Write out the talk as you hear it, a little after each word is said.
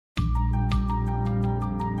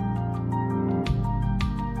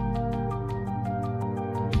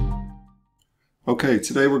Okay,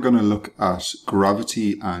 today we're going to look at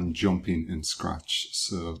gravity and jumping in Scratch.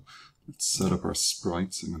 So let's set up our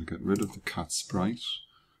sprites. I'm going to get rid of the cat sprite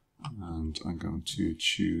and I'm going to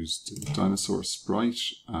choose the dinosaur sprite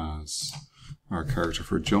as our character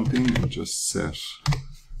for jumping and just set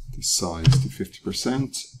the size to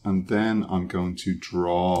 50%. And then I'm going to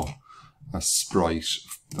draw a sprite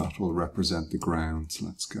that will represent the ground. So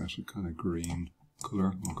let's get a kind of green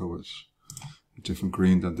color. We'll go with a different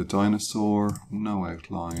green than the dinosaur, no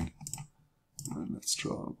outline. And let's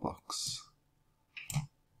draw a box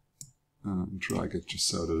and drag it just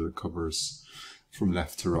so that it covers from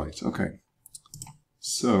left to right. Okay,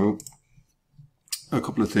 so a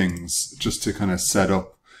couple of things just to kind of set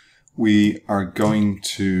up. We are going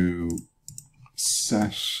to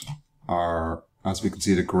set our, as we can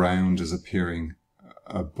see, the ground is appearing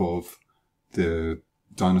above the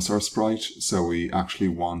dinosaur sprite, so we actually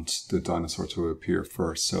want the dinosaur to appear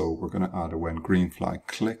first. So we're going to add a when green flag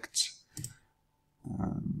clicked,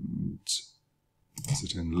 and is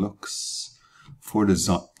it in looks? For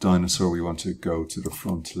the dinosaur we want to go to the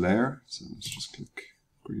front layer, so let's just click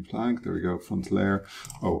green flag, there we go, front layer.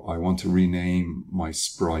 Oh, I want to rename my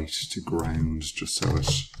sprite to ground just so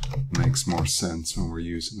it makes more sense when we're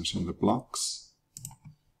using it in the blocks.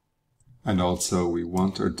 And also we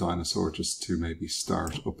want our dinosaur just to maybe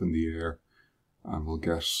start up in the air, and we'll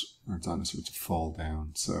get our dinosaur to fall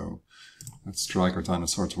down. So let's drag our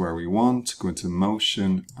dinosaur to where we want, go into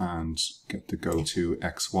motion and get the go to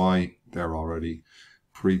XY. They're already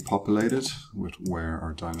pre-populated with where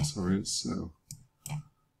our dinosaur is. So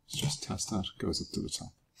let's just test that, it goes up to the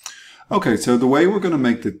top. Okay, so the way we're going to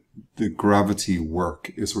make the gravity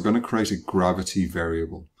work is we're going to create a gravity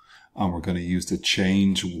variable. And we're going to use the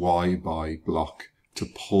change y by block to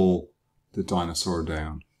pull the dinosaur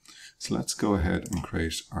down. So let's go ahead and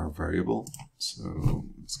create our variable. So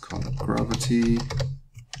let's call it gravity.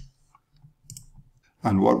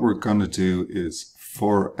 And what we're going to do is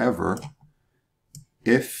forever,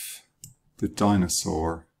 if the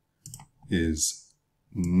dinosaur is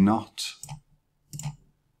not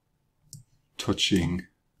touching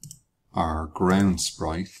our ground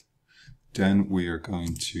sprite, then we are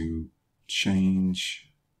going to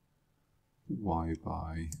change y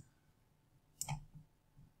by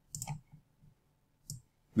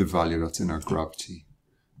the value that's in our gravity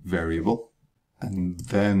variable, and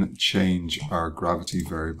then change our gravity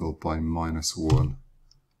variable by -1.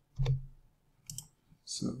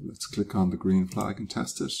 So let's click on the green flag and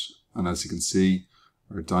test it. And as you can see,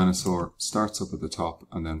 our dinosaur starts up at the top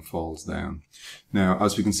and then falls down. Now,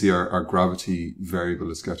 as we can see, our gravity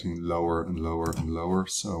variable is getting lower and lower and lower.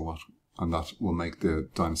 And that will make the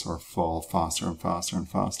dinosaur fall faster and faster and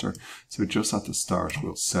faster. So just at the start,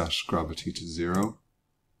 we'll set gravity to 0.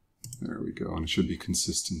 There we go. And it should be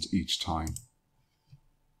consistent each time.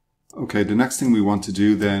 Okay, the next thing we want to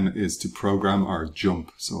do then is to program our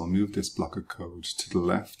jump. So I'll move this block of code to the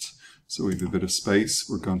left. So we have a bit of space.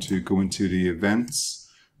 We're going to go into the events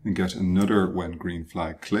and get another when green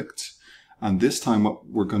flag clicked. And this time what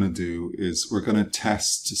we're going to do is we're going to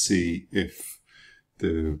test to see if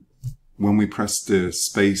when we press the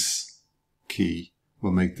space key,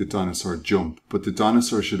 we'll make the dinosaur jump. But the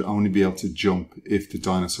dinosaur should only be able to jump if the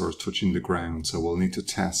dinosaur is touching the ground. So we'll need to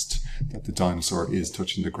test that the dinosaur is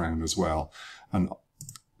touching the ground as well. And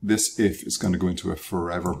this if is going to go into a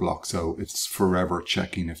forever block, so it's forever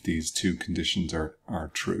checking if these two conditions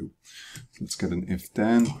are true. So let's get an if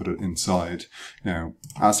then, put it inside. Now,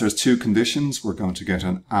 as there's two conditions, we're going to get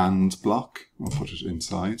an and block. We'll put it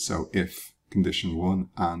inside, so if condition 1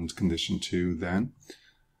 and condition 2 then.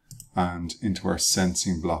 And into our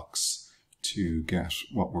sensing blocks to get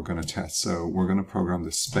what we're going to test. So we're going to program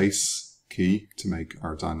the space key to make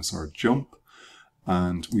our dinosaur jump.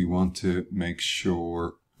 And we want to make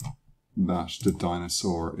sure that the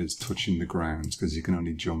dinosaur is touching the ground, because you can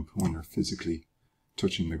only jump when you're physically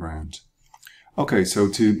touching the ground. Okay, so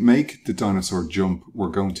to make the dinosaur jump, we're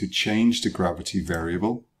going to change the gravity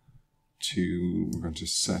variable to, we're going to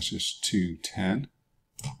set it to 10.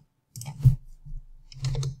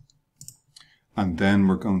 And then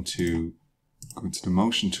we're going to go into the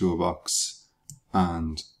motion toolbox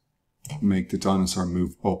and make the dinosaur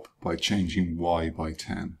move up by changing y by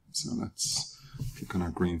 10. So let's click on our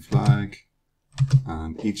green flag,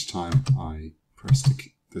 and each time I press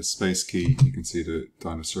the space key, you can see the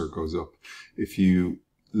dinosaur goes up. If you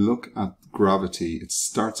look at gravity, it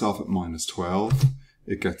starts off at -12,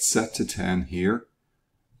 it gets set to 10 here,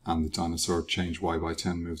 and the dinosaur change y by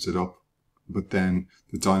 10 moves it up. But then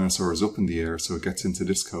the dinosaur is up in the air, so it gets into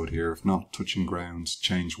this code here, if not touching ground,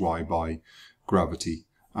 change y by gravity,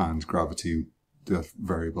 and gravity the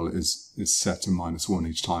variable is set to -1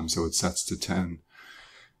 each time. So it sets to 10,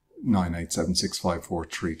 9, 8, 7, 6, 5, 4,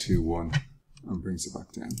 3, 2, 1 and brings it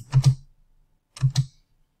back down.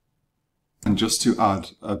 And just to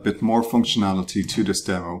add a bit more functionality to this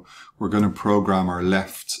demo, we're going to program our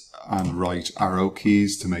left and right arrow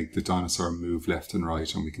keys to make the dinosaur move left and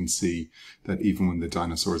right. And we can see that even when the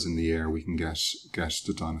dinosaur is in the air, we can get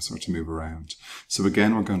the dinosaur to move around. So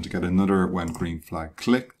again, we're going to get another when green flag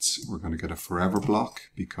clicked. We're going to get a forever block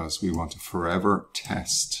because we want to forever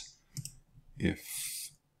test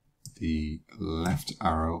if the left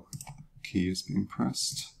arrow key is being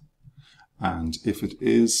pressed. And if it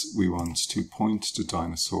is, we want to point the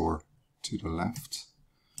dinosaur to the left.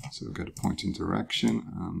 So we'll get a pointing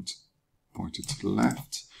direction and point it to the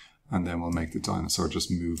left. And then we'll make the dinosaur just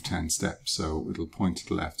move 10 steps. So it'll point to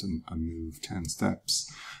the left and move 10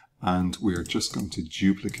 steps. And we're just going to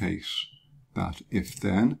duplicate that if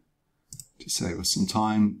then to save us some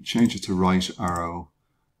time. Change it to right arrow,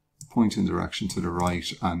 pointing direction to the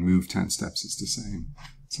right, and move 10 steps is the same.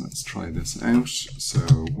 So let's try this out. So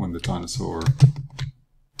when the dinosaur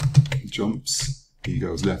jumps, he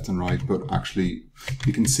goes left and right, but actually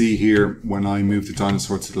you can see here when I move the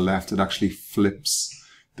dinosaur to the left, it actually flips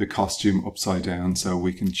the costume upside down. So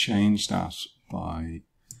we can change that by,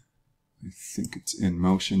 I think it's in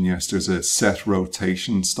motion. Yes, there's a set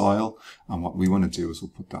rotation style. And what we want to do is we'll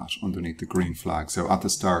put that underneath the green flag. So at the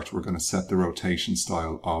start, we're going to set the rotation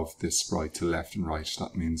style of this sprite to left and right.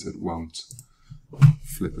 That means it won't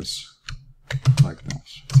flip it like that.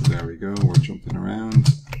 So there we go, we're jumping around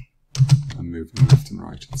and moving left and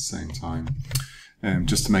right at the same time.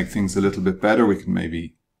 Just to make things a little bit better, we can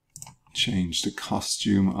maybe change the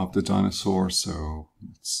costume of the dinosaur. So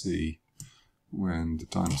let's see, when the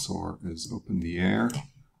dinosaur is up in the air,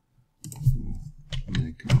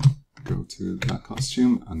 make it go to that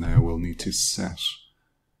costume, and now we'll need to set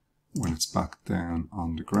when it's back down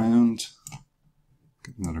on the ground.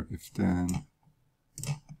 Get another if then.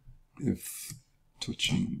 If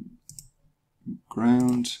touching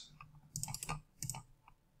ground,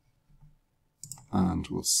 and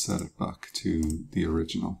we'll set it back to the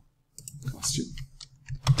original costume.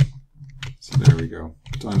 So there we go.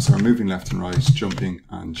 Dinosaur moving left and right, jumping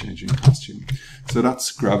and changing costume. So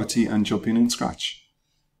that's gravity and jumping in Scratch.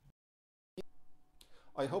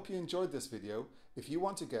 I hope you enjoyed this video. If you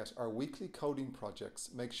want to get our weekly coding projects,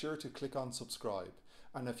 make sure to click on subscribe.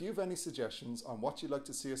 And if you have any suggestions on what you'd like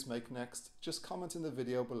to see us make next, just comment in the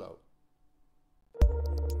video below.